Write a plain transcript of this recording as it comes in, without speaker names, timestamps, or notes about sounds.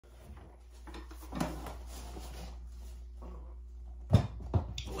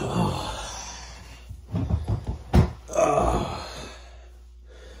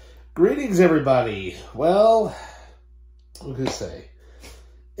Greetings, everybody. Well, what can I say?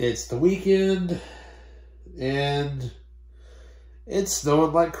 It's the weekend, and it's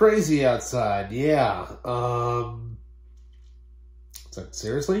snowing like crazy outside. Yeah. It's like,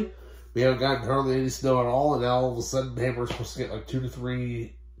 seriously? We haven't gotten hardly any snow at all, and now all of a sudden, hey, we're supposed to get like 2 to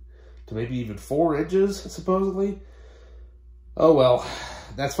 3 to maybe even 4 inches, supposedly. Oh, well,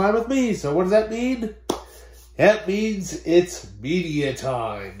 that's fine with me. So what does that mean? That means it's media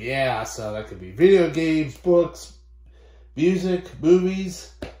time. Yeah, so that could be video games, books, music,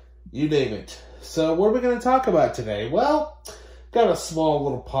 movies, you name it. So what are we going to talk about today? Well, got a small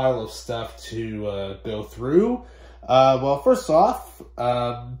little pile of stuff to go through. Well, first off,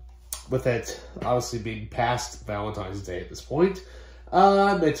 with it obviously being past Valentine's Day at this point,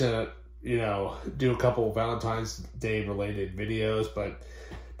 I meant to, do a couple of Valentine's Day related videos, but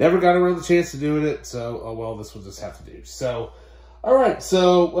never got around the chance to doing it, so, oh well, this will just have to do. So, alright,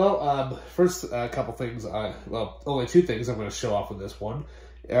 so, well, first, a couple things, only 2 things I'm going to show off with this one,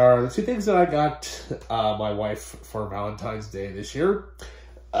 are the 2 things that I got my wife for Valentine's Day this year.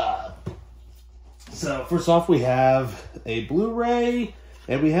 So, first off, we have a Blu-ray,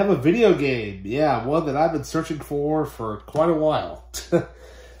 and we have a video game. Yeah, one that I've been searching for quite a while.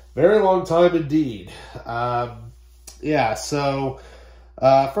 Very long time indeed. Yeah, so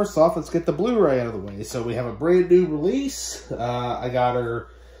first off, let's get the Blu-ray out of the way. So we have a brand new release. I got her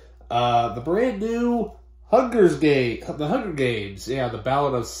the brand new The Hunger Games. Yeah, the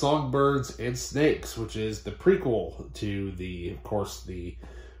Ballad of Songbirds and Snakes, which is the prequel to of course, the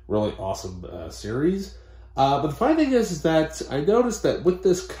really awesome series. But the funny thing is that I noticed that with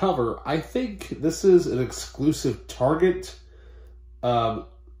this cover, I think this is an exclusive Target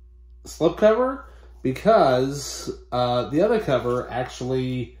slipcover, because the other cover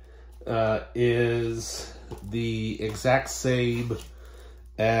actually is the exact same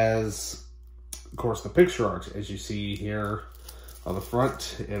as, of course, the picture art, as you see here on the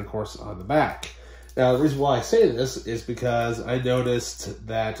front and, of course, on the back. Now, the reason why I say this is because I noticed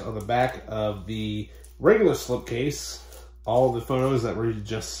that on the back of the regular slipcase, all the photos that were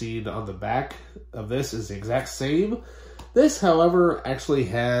just seen on the back of this is the exact same. This, however, actually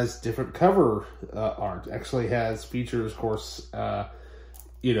has different cover art. Actually has features, of course, the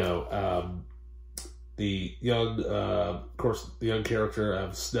young character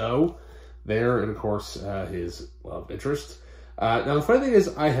of Snow there, and of course his love interest. Now the funny thing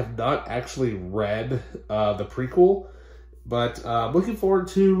is, I have not actually read the prequel, but I'm looking forward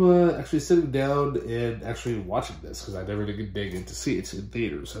to actually sitting down and actually watching this, because I never did dig in to see it in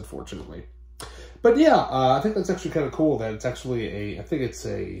theaters, unfortunately. But yeah, I think that's actually kind of cool that it's actually I think it's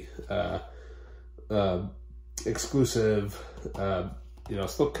a exclusive,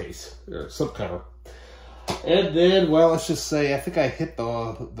 slipcase, or slipcover. And then, well, let's just say, I think I hit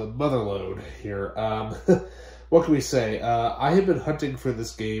the mother load here. What can we say? I have been hunting for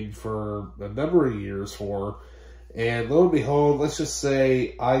this game for a number of years and lo and behold, let's just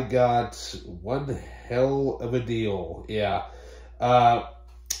say I got one hell of a deal. Yeah.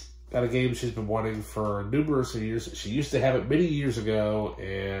 Got a game she's been wanting for numerous years. She used to have it many years ago,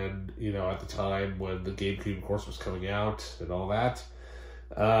 and, at the time when the GameCube, of course, was coming out and all that,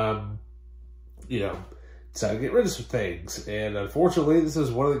 decided to get rid of some things. And unfortunately, this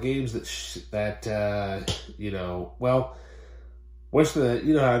is one of the games wish that, how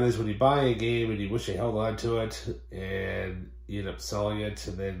it is when you buy a game and you wish you held on to it, and you end up selling it,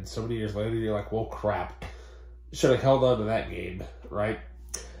 and then so many years later, you're like, well, crap, should have held on to that game, right?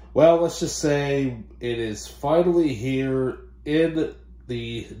 Well, let's just say it is finally here in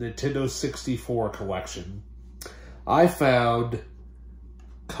the Nintendo 64 collection. I found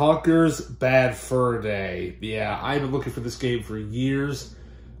Conker's Bad Fur Day. Yeah, I've been looking for this game for years.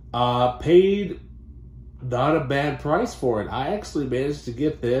 Paid not a bad price for it. I actually managed to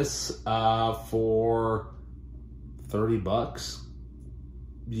get this for $30.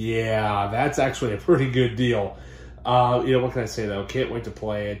 Yeah, that's actually a pretty good deal. What can I say, though? Can't wait to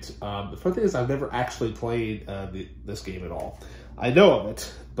play it. The funny thing is, I've never actually played this game at all. I know of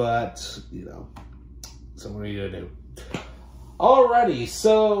it, but, so what are you going to do? Alrighty,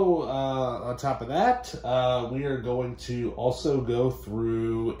 so on top of that, we are going to also go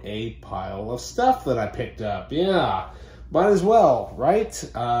through a pile of stuff that I picked up. Yeah, might as well, right?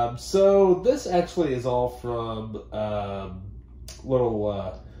 So this actually is all from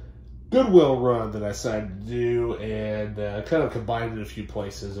little Goodwill run that I decided to do, and kind of combined in a few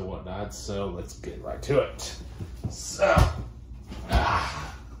places and whatnot, so let's get right to it. So,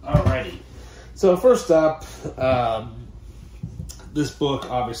 alrighty. So first up, this book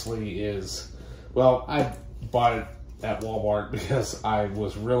obviously is, well, I bought it at Walmart because I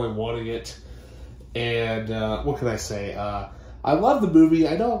was really wanting it. And what can I say? I love the movie.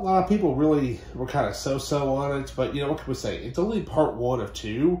 I know a lot of people really were kind of so-so on it, but, you know, what can we say? It's only part 1 of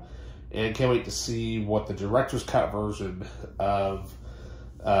 2, and can't wait to see what the director's cut version of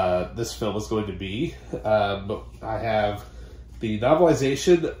this film is going to be. I have the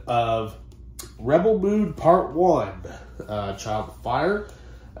novelization of Rebel Moon Part 1, Child of Fire,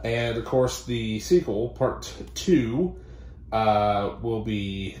 and, of course, the sequel, Part 2, will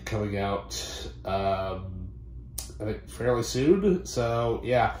be coming out, I think, fairly soon. So,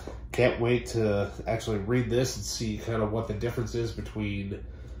 yeah, can't wait to actually read this and see kind of what the difference is between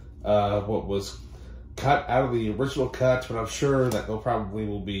what was cut out of the original cut, but I'm sure that there probably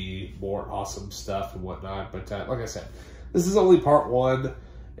will be more awesome stuff and whatnot. But like I said, this is only part 1.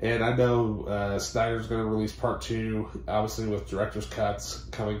 And I know Snyder's going to release part 2, obviously with director's cuts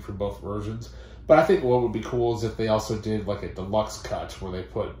coming from both versions. But I think what would be cool is if they also did like a deluxe cut where they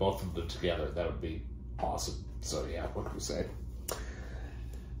put both of them together. That would be awesome. So yeah, what can we say?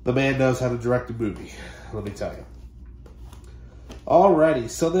 The man knows how to direct a movie, let me tell you. Alrighty,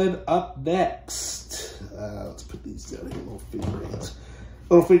 so then up next, let's put these down here, little figurines.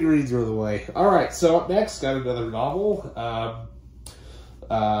 Little figurines are the way. Alright, so up next, got another novel.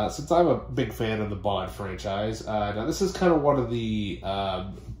 Since I'm a big fan of the Ballad franchise, now this is kind of one of the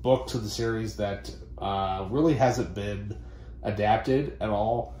books of the series that really hasn't been adapted at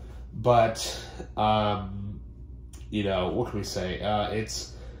all. But, you know, what can we say?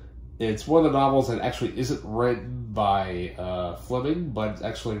 It's one of the novels that actually isn't written by Fleming, but it's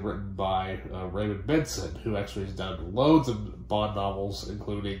actually written by Raymond Benson, who actually has done loads of Bond novels,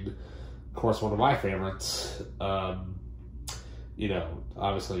 including, of course, one of my favorites, you know,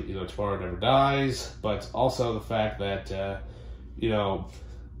 obviously, you know, Tomorrow Never Dies, but also the fact that, you know,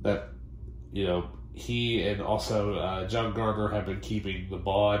 he and also John Gardner have been keeping the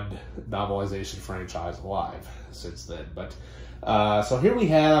Bond novelization franchise alive since then. But, so here we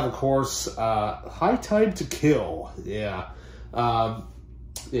have, of course, High Time to Kill. Yeah.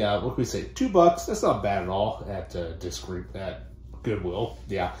 Yeah, what can we say? $2. That's not bad at all at Goodwill.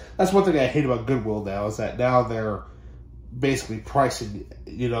 Yeah. That's one thing I hate about Goodwill now, is that now they're basically pricing,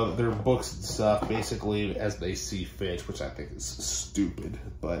 you know, their books and stuff basically as they see fit, which I think is stupid,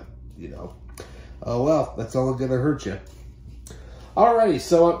 but, you know, oh well, that's all gonna hurt you. Alrighty,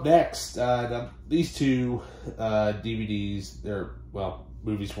 so up next, now these two DVDs,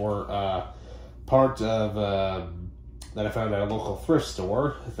 movies were part of, that I found at a local thrift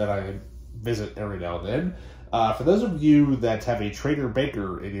store that I visit every now and then. For those of you that have a Trader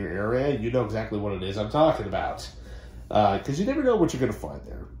Baker in your area, you know exactly what it is I'm talking about. Because you never know what you're going to find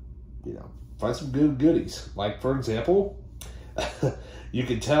there. You know, find some good goodies. Like, for example, you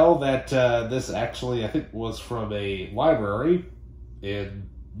can tell that this actually, I think, was from a library in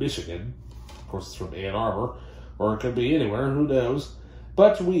Michigan. Of course, it's from Ann Arbor. Or it could be anywhere, who knows.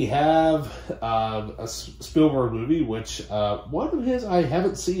 But we have a Spielberg movie, which one of his I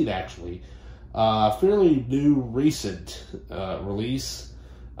haven't seen, actually. Fairly new, recent release.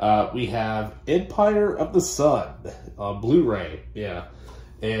 We have Empire of the Sun on Blu-ray, yeah.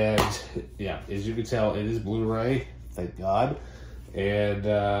 And, yeah, as you can tell, it is Blu-ray, thank God.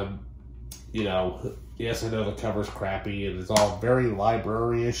 And, you know, yes, I know the cover's crappy, and it's all very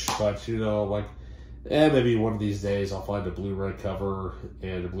library-ish, but, you know, like, maybe one of these days I'll find a Blu-ray cover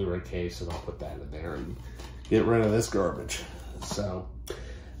and a Blu-ray case, and I'll put that in there and get rid of this garbage. So,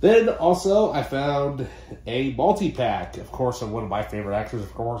 then also I found a multi-pack, of course, of one of my favorite actors,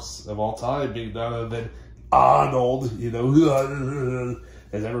 of course, of all time, being none other than Arnold, you know,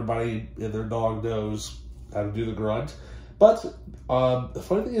 as everybody and their dog knows how to do the grunt. But the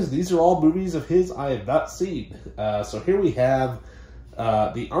funny thing is, these are all movies of his I have not seen. So here we have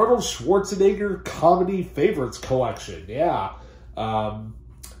the Arnold Schwarzenegger Comedy Favorites Collection. Yeah.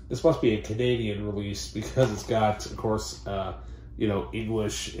 This must be a Canadian release because it's got, of course, you know,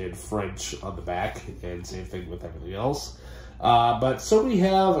 English and French on the back, and same thing with everything else. But so we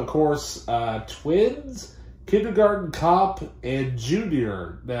have, of course, Twins, Kindergarten Cop, and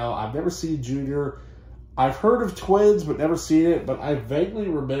Junior. Now, I've never seen Junior. I've heard of Twins, but never seen it. But I vaguely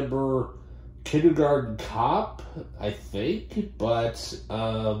remember Kindergarten Cop, I think. But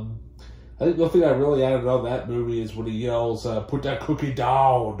I think the thing I really added on that movie is when he yells, "Put that cookie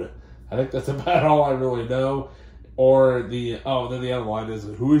down." I think that's about all I really know. Or then the other line is,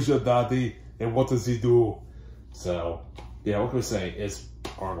 "Who is your daddy and what does he do?" So, yeah, what can we say? It's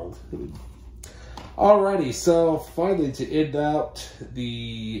Arnold. Alrighty, so finally to end out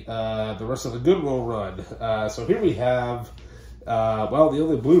the rest of the Goodwill run. So here we have, the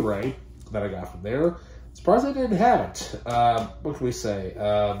only Blu-ray that I got from there surprised I didn't have it. What can we say?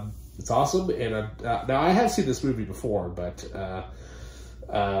 It's awesome, and now I have seen this movie before, but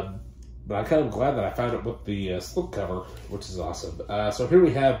I'm kind of glad that I found it with the slipcover, which is awesome. So here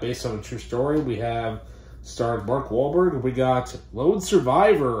we have, based on a true story, we have starring Mark Wahlberg, and we got Lone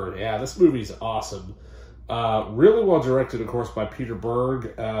Survivor. Yeah, this movie's awesome. Really well directed, of course, by Peter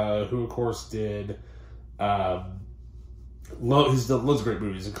Berg, who, of course, did... he's done loads of great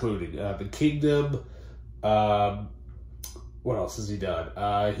movies, including The Kingdom. What else has he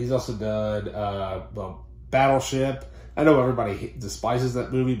done? He's also done Battleship. I know everybody despises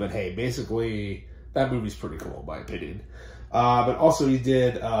that movie, but hey, basically, that movie's pretty cool, in my opinion. But also he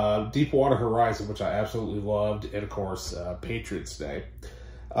did Deepwater Horizon, which I absolutely loved, and of course, Patriots Day.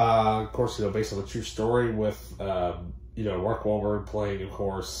 Of course, based on a true story with, Mark Wahlberg playing, of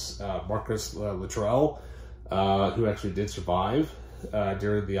course, Marcus Luttrell, who actually did survive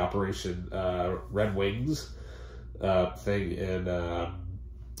during the Operation Red Wings thing in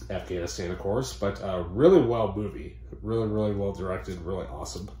Afghanistan, of course. But really well movie. Really, really well directed. Really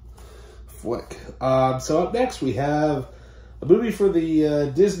awesome flick. So up next we have a movie for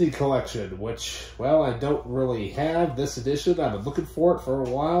the Disney collection, which, well, I don't really have this edition. I've been looking for it for a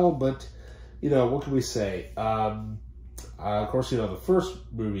while, but, what can we say? Of course, the first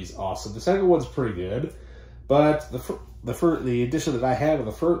movie's awesome. The second one's pretty good, but the edition that I had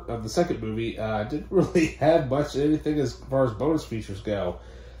of the second movie didn't really have much anything as far as bonus features go.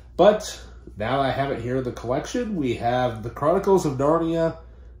 But now I have it here in the collection. We have The Chronicles of Narnia,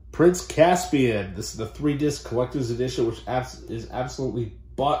 Prince Caspian. This is the 3-disc collector's edition, which is absolutely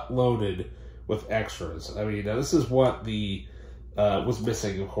butt-loaded with extras. I mean, now this is what the was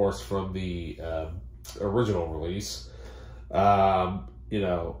missing, of course, from the original release. Loads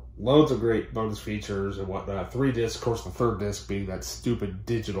of great bonus features and whatnot. 3 discs, of course, the 3rd disc being that stupid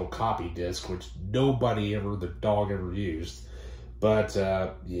digital copy disc, which nobody ever, the dog ever used. But,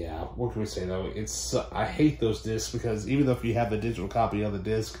 yeah, what can we say, though? I hate those discs because even though if you have the digital copy on the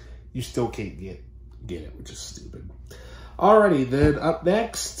disc, you still can't get it, which is stupid. Alrighty, then up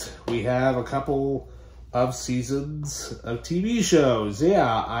next, we have a couple of seasons of TV shows.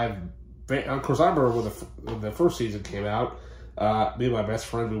 Yeah, of course, I remember when the first season came out, me and my best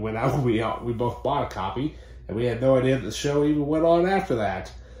friend, we went out, we both bought a copy, and we had no idea that the show even went on after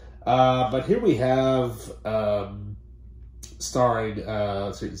that. But here we have... starring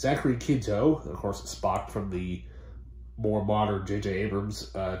Zachary Quinto, of course, Spock from the more modern J.J.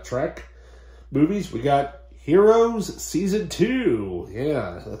 Abrams Trek movies. We got Heroes Season 2.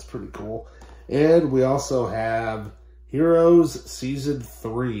 Yeah, that's pretty cool. And we also have Heroes Season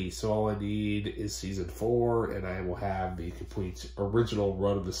 3. So all I need is Season 4, and I will have the complete original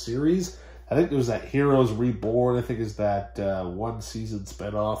run of the series. I think there was that Heroes Reborn, I think is that one season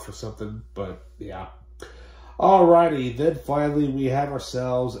spinoff or something, but yeah. Alrighty, then finally we have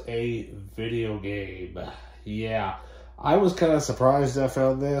ourselves a video game. Yeah, I was kind of surprised I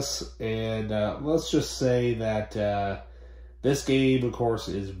found this, and let's just say that this game, of course,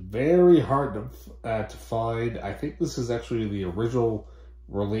 is very hard to find. I think this is actually the original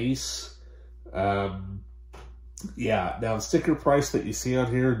release. Yeah, now the sticker price that you see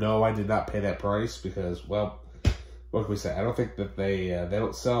on here, no, I did not pay that price because, well, what can we say? I don't think that they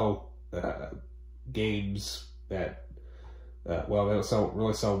don't sell games that, they don't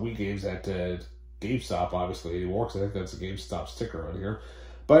really sell Wii games at GameStop, obviously, anymore, because I think that's a GameStop sticker on here.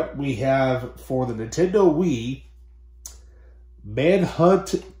 But we have, for the Nintendo Wii,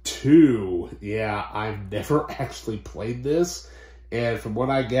 Manhunt 2. Yeah, I've never actually played this, and from what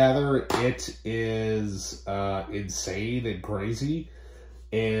I gather, it is insane and crazy,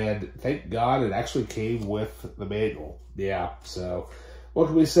 and thank God it actually came with the manual. Yeah, so... what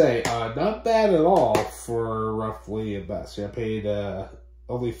can we say? Not bad at all for roughly about. So I paid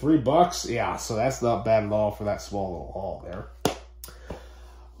only $3. Yeah, so that's not bad at all for that small little haul there.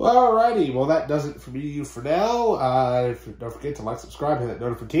 Alrighty, well that does it for me for now. Don't forget to like, subscribe, hit that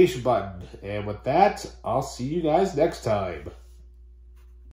notification button. And with that, I'll see you guys next time.